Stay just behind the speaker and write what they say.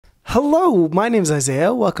Hello, my name is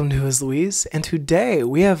Isaiah. Welcome to Who's Louise, and today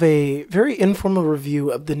we have a very informal review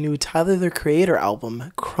of the new Tyler the Creator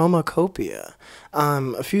album, CHROMAKOPIA.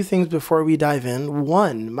 A few things before we dive in.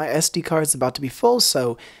 One, my SD card is about to be full,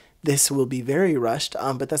 so this will be very rushed,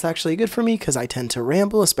 but that's actually good for me because I tend to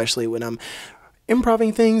ramble, especially when I'm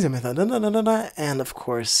improving things and of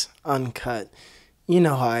course, uncut. You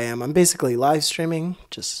know how I am. I'm basically live streaming,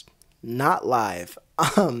 just not live.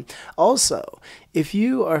 Also, if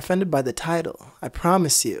you are offended by the title, I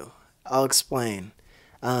promise you, I'll explain.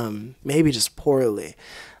 Maybe just poorly.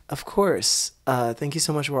 Of course, thank you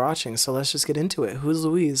so much for watching, so let's just get into it. Who's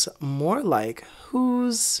Louise? More like,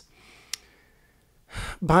 who's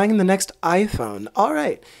buying the next iPhone?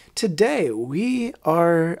 Alright, today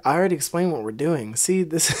I already explained what we're doing. See,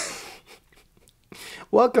 this...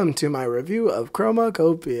 Welcome to my review of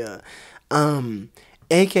CHROMAKOPIA.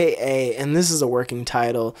 AKA, and this is a working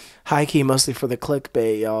title, high key mostly for the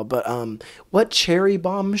clickbait, y'all, but what cherry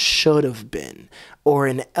bomb should have been, or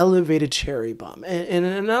an elevated cherry bomb,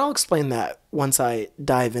 and I'll explain that once I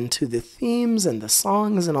dive into the themes and the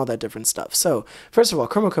songs and all that different stuff. So first of all,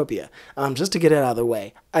 CHROMAKOPIA, just to get it out of the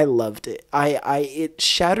way, I loved it. It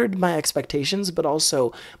shattered my expectations, but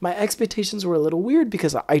also my expectations were a little weird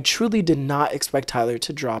because I truly did not expect Tyler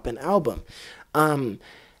to drop an album.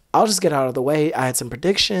 I'll just get out of the way. I had some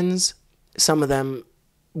predictions. Some of them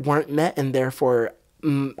weren't met, and therefore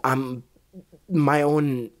my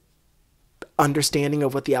own understanding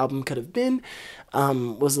of what the album could have been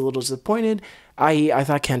was a little disappointed. I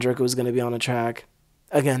thought Kendrick was going to be on a track.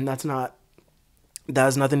 Again, that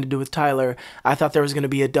has nothing to do with Tyler. I thought there was going to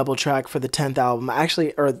be a double track for the 10th album.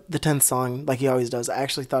 Or the 10th song, like he always does. I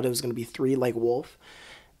actually thought it was going to be 3 like Wolf.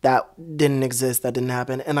 That didn't exist. That didn't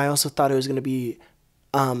happen. And I also thought it was going to be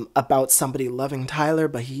about somebody loving Tyler,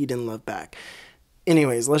 but he didn't love back.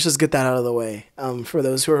 Anyways, let's just get that out of the way. For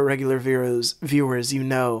those who are regular viewers, you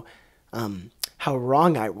know how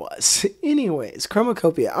wrong I was. Anyways,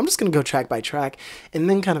 CHROMAKOPIA. I'm just going to go track by track and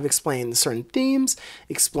then kind of explain certain themes,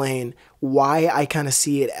 explain why I kind of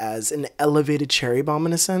see it as an elevated cherry bomb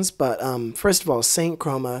in a sense. But first of all, Saint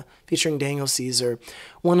Chroma featuring Daniel Caesar,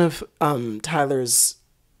 one of Tyler's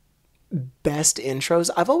best intros.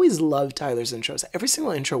 I've always loved Tyler's intros. Every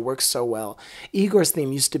single intro works so well. Igor's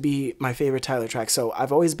theme used to be my favorite Tyler track, so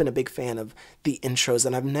I've always been a big fan of the intros,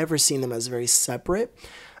 and I've never seen them as very separate.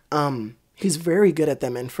 He's very good at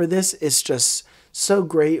them, and for this, it's just so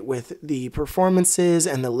great with the performances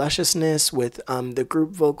and the lusciousness with the group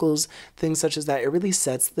vocals, things such as that. It really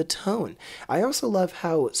sets the tone. I also love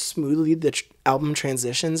how smoothly the album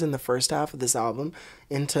transitions in the first half of this album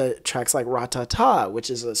into tracks like Ratata, which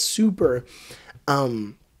is a super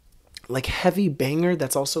like heavy banger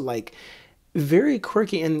that's also like very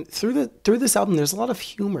quirky. And through this album, there's a lot of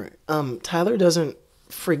humor. Tyler doesn't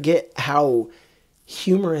forget how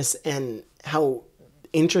humorous and how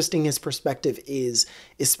interesting his perspective is,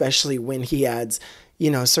 especially when he adds,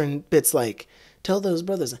 certain bits like tell those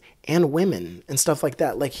brothers and women and stuff like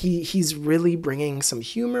that. Like he's really bringing some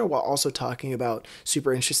humor while also talking about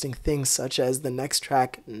super interesting things, such as the next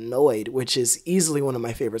track, Noid, which is easily one of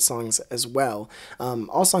my favorite songs as well.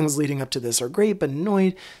 All songs leading up to this are great, but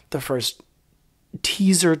Noid, the first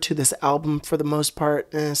teaser to this album for the most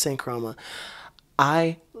part, Saint Chroma.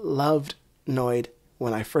 I loved Noid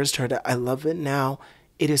when I first heard it. I love it now.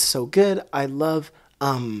 It is so good. I love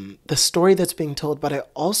the story that's being told, but I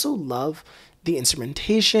also love the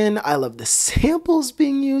instrumentation. I love the samples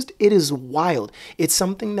being used. It is wild. It's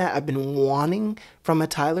something that I've been wanting from a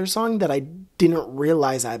Tyler song that I didn't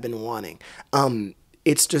realize I've been wanting.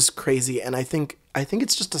 It's just crazy, and I think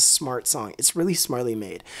it's just a smart song. It's really smartly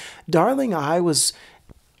made. Darling,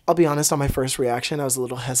 I'll be honest, on my first reaction, I was a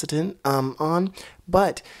little hesitant on,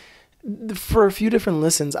 but for a few different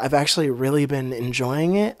listens, I've actually really been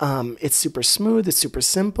enjoying it. It's super smooth. It's super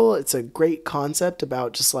simple. It's a great concept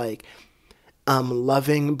about just like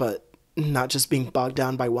loving, but not just being bogged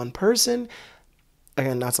down by one person.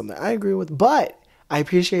 Again, not something I agree with, but I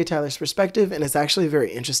appreciate Tyler's perspective, and it's actually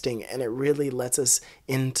very interesting, and it really lets us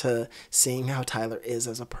into seeing how Tyler is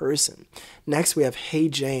as a person. Next, we have Hey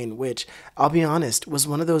Jane, which, I'll be honest, was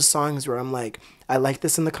one of those songs where I'm like, I like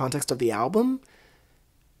this in the context of the album.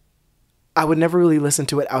 I would never really listen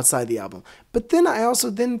to it outside the album. But then I also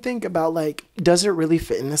think about, like, does it really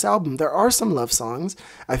fit in this album? There are some love songs.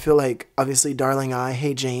 I feel like, obviously, Darling I,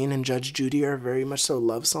 Hey Jane, and Judge Judy are very much so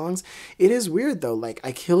love songs. It is weird, though. Like,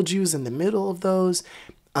 I Killed You's in the middle of those.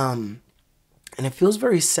 And it feels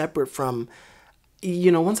very separate from,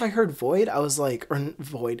 once I heard Void, I was like,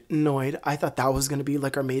 Noid, I thought that was going to be,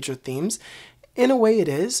 like, our major themes. In a way, it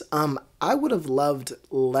is. I would have loved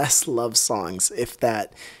less love songs if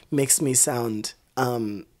that makes me sound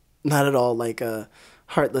not at all like a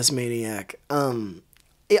heartless maniac.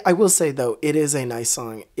 I will say though, it is a nice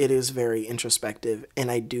song. It is very introspective, and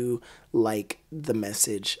I do like the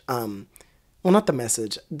message. Well, not the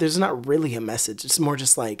message. There's not really a message. It's more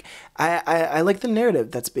just like I like the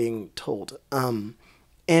narrative that's being told.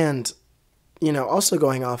 And also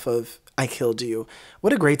going off of I Killed You,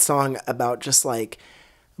 what a great song about just like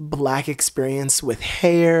black experience with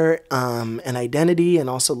hair, and identity, and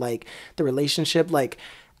also like the relationship. Like,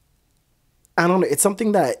 I don't know, it's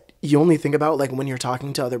something that you only think about like when you're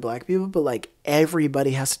talking to other black people, but like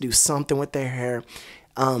everybody has to do something with their hair.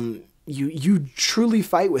 You truly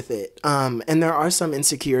fight with it. And there are some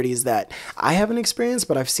insecurities that I haven't experienced,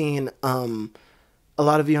 but I've seen a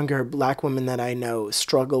lot of younger black women that I know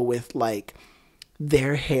struggle with like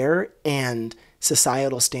their hair and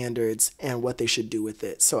societal standards and what they should do with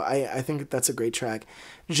it. So I think that's a great track.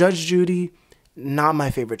 Judge Judy, not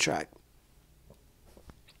my favorite track.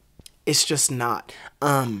 It's just not.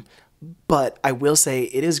 But I will say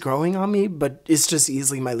it is growing on me, but it's just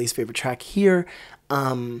easily my least favorite track here.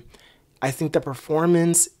 I think the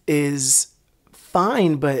performance is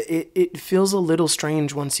fine, but it feels a little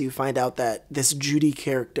strange once you find out that this Judy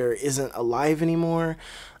character isn't alive anymore.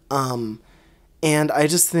 And I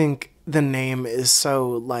just think the name is so,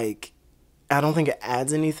 like, I don't think it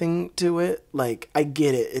adds anything to it. Like, I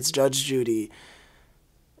get it. It's Judge Judy.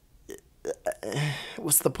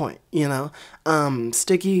 What's the point,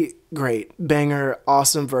 Sticky, great. Banger,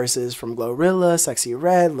 awesome verses from Glorilla, Sexy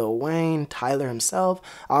Red, Lil Wayne, Tyler himself,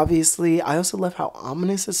 obviously. I also love how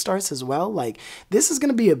ominous it starts as well. Like, this is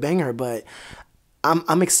gonna be a banger, but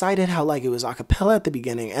I'm excited how like it was a cappella at the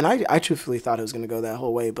beginning, and I truthfully thought it was gonna go that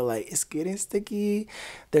whole way, but like it's getting sticky.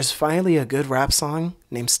 There's finally a good rap song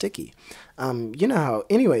named Sticky. How.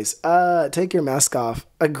 Anyways, Take Your Mask Off.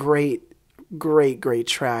 A great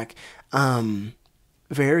track.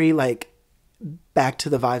 Very like back to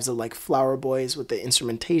the vibes of like Flower Boys with the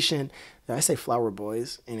instrumentation. Did I say Flower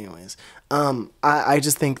Boys? Anyways, I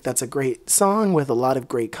just think that's a great song with a lot of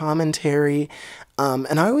great commentary.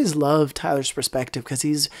 And I always love Tyler's perspective because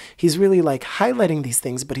he's really like highlighting these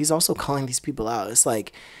things, but he's also calling these people out. It's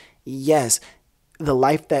like, yes, the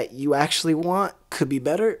life that you actually want could be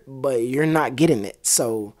better, but you're not getting it.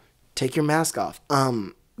 So take your mask off.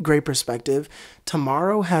 Great perspective.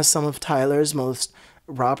 Tomorrow has some of Tyler's most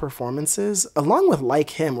raw performances, along with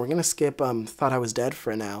Like Him. We're gonna skip Thought I Was Dead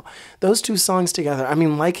for now. Those two songs together, I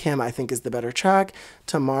mean, Like Him I think is the better track.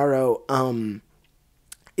 Tomorrow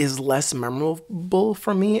is less memorable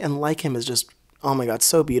for me, and Like Him is just, oh my god,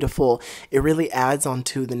 so beautiful. It really adds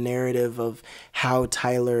onto the narrative of how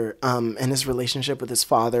Tyler and his relationship with his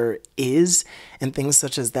father is, and things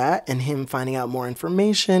such as that, and him finding out more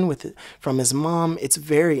information from his mom. It's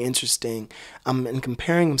very interesting, and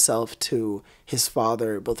comparing himself to his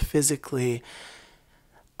father both physically.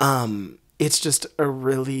 It's just a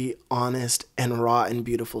really honest and raw and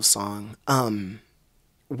beautiful song,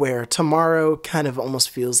 where Tomorrow kind of almost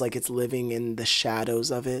feels like it's living in the shadows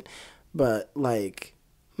of it. But like,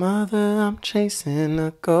 Mother, I'm chasing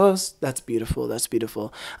a ghost. That's beautiful. That's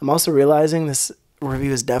beautiful. I'm also realizing this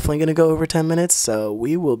review is definitely going to go over 10 minutes, so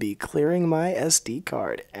we will be clearing my SD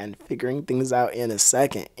card and figuring things out in a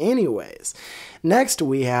second. Anyways, next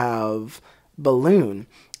we have Balloon,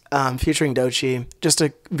 featuring Doechii. Just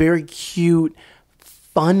a very cute,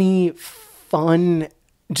 funny, fun,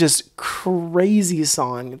 just crazy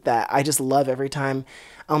song that I just love every time.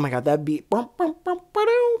 Oh my god, that beat. Love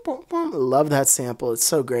that sample. It's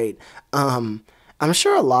so great. I'm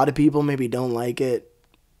sure a lot of people maybe don't like it.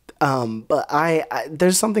 But I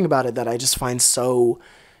there's something about it that I just find so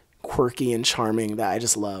quirky and charming that I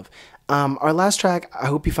just love. Our last track, I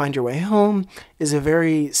Hope You Find Your Way Home, is a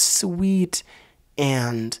very sweet,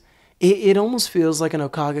 and it almost feels like an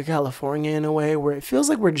Okaka, California in a way, where it feels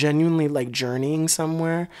like we're genuinely like journeying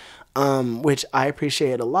somewhere, which I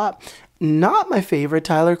appreciate a lot. Not my favorite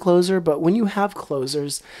Tyler closer, but when you have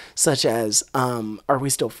closers such as Are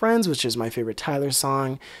We Still Friends, which is my favorite Tyler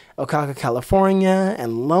song, Okaka, California,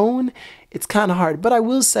 and Lone, it's kind of hard. But I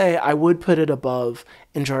will say I would put it above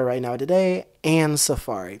Enjoy Right Now Today and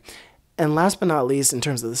Safari. And last but not least, in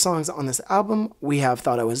terms of the songs on this album, we have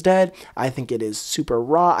Thought I Was Dead. I think it is super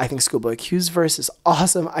raw. I think Schoolboy Q's verse is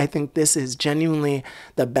awesome. I think this is genuinely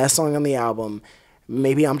the best song on the album.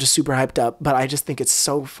 Maybe I'm just super hyped up, but I just think it's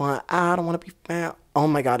so fun. I don't want to be fan. Oh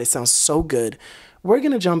my god, it sounds so good. We're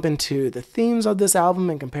going to jump into the themes of this album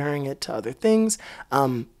and comparing it to other things.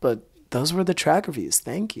 But those were the track reviews.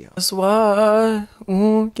 Thank you. That's why.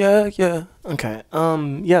 Ooh, yeah, yeah. Okay.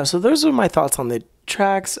 Yeah, so those are my thoughts on the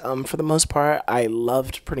tracks. For the most part, I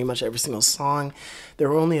loved pretty much every single song. There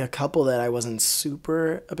were only a couple that I wasn't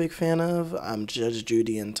super a big fan of. Judge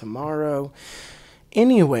Judy and Tomorrow.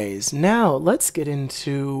 Anyways, now let's get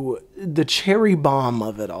into the cherry bomb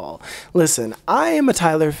of it all. Listen, I am a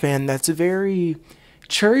Tyler fan that's very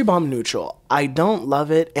cherry bomb neutral. I don't love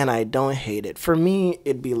it and I don't hate it. For me,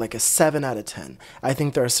 it'd be like a 7 out of 10. I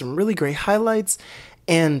think there are some really great highlights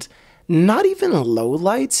and not even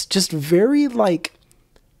lowlights, just very like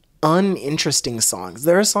uninteresting songs.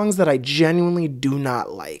 There are songs that I genuinely do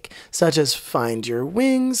not like, such as Find Your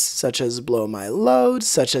Wings, such as Blow My Load,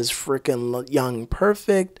 such as frickin' Young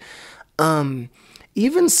Perfect.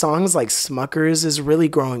 Even songs like Smuckers is really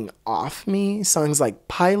growing off me. Songs like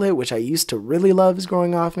Pilot, which I used to really love, is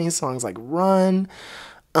growing off me. Songs like Run.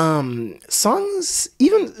 Songs,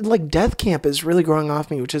 even like Death Camp is really growing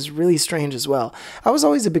off me, which is really strange as well. I was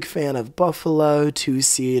always a big fan of Buffalo, Two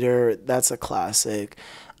Seater, that's a classic.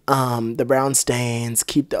 The Brown Stains,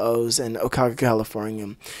 Keep the O's, and Okaka,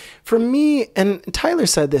 California. For me, and Tyler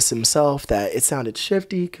said this himself, that it sounded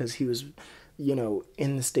shifty because he was, you know,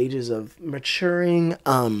 in the stages of maturing.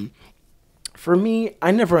 For me,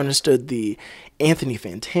 I never understood the Anthony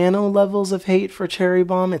Fantano levels of hate for Cherry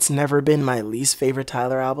Bomb. It's never been my least favorite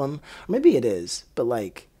Tyler album. Or maybe it is, but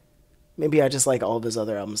like, maybe I just like all of his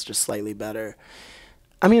other albums just slightly better.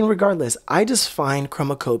 I mean, regardless, I just find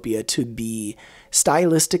Chromacopia to be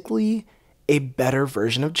stylistically a better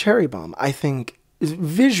version of Cherry Bomb. I think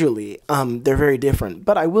visually, they're very different,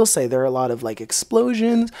 but I will say there are a lot of like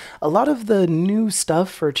explosions, a lot of the new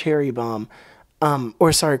stuff for Cherry Bomb,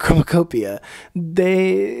 Chromacopia.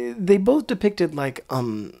 They both depicted like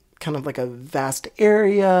kind of like a vast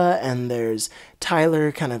area, and there's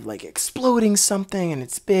Tyler kind of like exploding something, and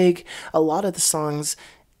it's big. A lot of the songs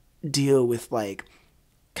deal with like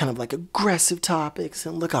kind of like aggressive topics,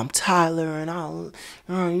 and look, I'm Tyler, and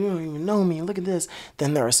you don't even know me, look at this.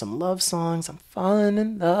 Then there are some love songs. I'm falling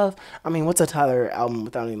in love. I mean, what's a Tyler album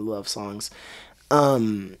without any love songs?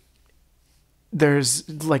 There's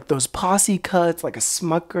like those posse cuts, like a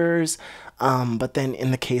Smuckers, but then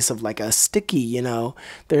in the case of like a Sticky, you know,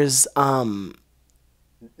 there's I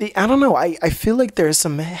don't know, I feel like there's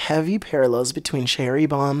some heavy parallels between Cherry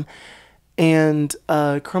Bomb and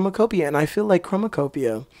Chromacopia, and I feel like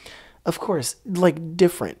Chromacopia, of course, like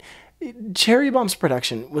different. Cherry Bomb's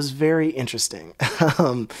production was very interesting.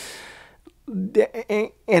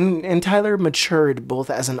 And Tyler matured both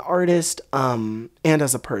as an artist and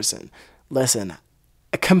as a person. Listen,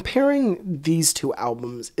 comparing these two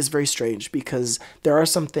albums is very strange because there are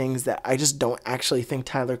some things that I just don't actually think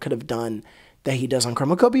Tyler could have done that he does on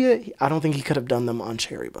Chromacopia. I don't think he could have done them on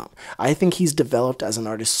Cherry Bomb. I think he's developed as an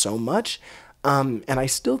artist so much, and I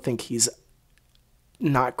still think he's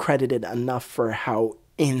not credited enough for how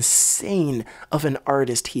insane of an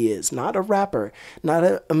artist he is. Not a rapper,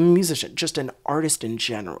 not a musician, just an artist in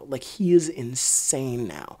general. Like, he is insane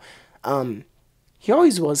now. He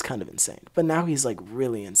always was kind of insane, but now he's like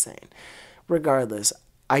really insane. Regardless,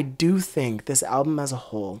 I do think this album as a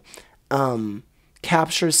whole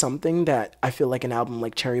captures something that I feel like an album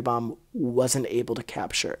like Cherry Bomb wasn't able to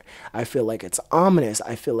capture. I feel like it's ominous.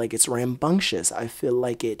 I feel like it's rambunctious. I feel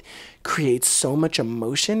like it creates so much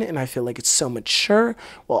emotion, and I feel like it's so mature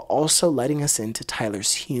while also letting us into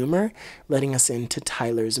Tyler's humor, letting us into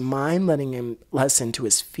Tyler's mind, letting us into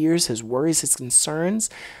his fears, his worries, his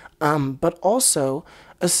concerns, but also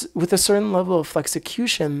with a certain level of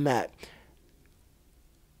execution that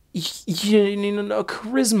you know, a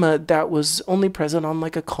charisma that was only present on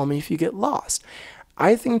like a Call Me If You Get Lost.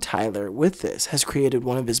 I think Tyler with this has created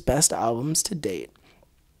one of his best albums to date.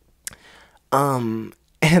 And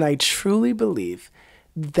I truly believe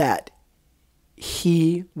that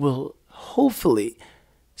he will hopefully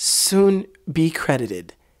soon be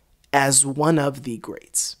credited as one of the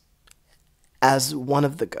greats, as one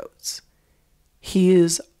of the GOATs. He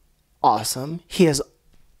is awesome. He has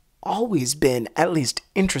always been at least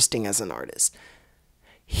interesting as an artist.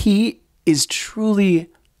 He is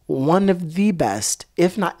truly one of the best,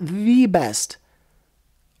 if not the best,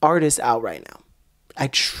 artist out right now. I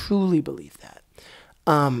truly believe that.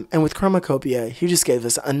 And with Chromacopia, he just gave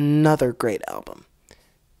us another great album.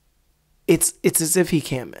 It's as if he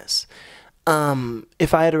can't miss.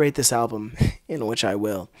 If I had to rate this album, in which I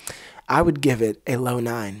will, I would give it a low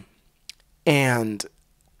 9. And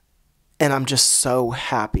I'm just so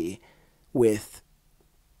happy with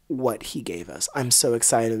what he gave us. I'm so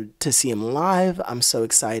excited to see him live. I'm so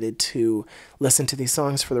excited to listen to these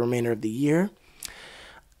songs for the remainder of the year.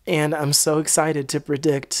 And I'm so excited to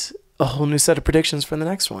predict a whole new set of predictions for the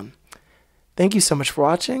next one. Thank you so much for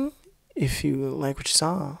watching. If you like what you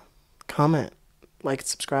saw, comment, like, and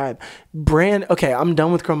subscribe. Okay, I'm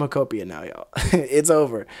done with Chromakopia now, y'all. It's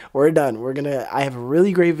over. We're done. I have a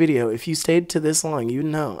really great video. If you stayed to this long, you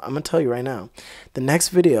know. I'm gonna tell you right now. The next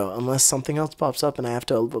video, unless something else pops up and I have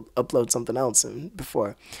to upload something else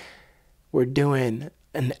before, we're doing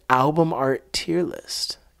an album art tier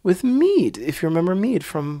list with Mead, if you remember Mead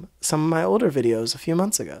from some of my older videos a few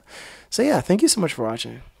months ago. So yeah, thank you so much for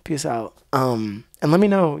watching. Peace out. And let me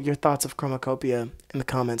know your thoughts of Chromakopia in the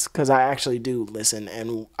comments, because I actually do listen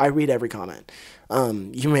and I read every comment.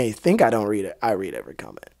 You may think I don't read it. I read every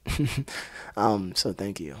comment. So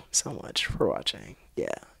thank you so much for watching. Yeah.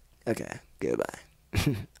 Okay. Goodbye.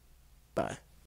 Bye.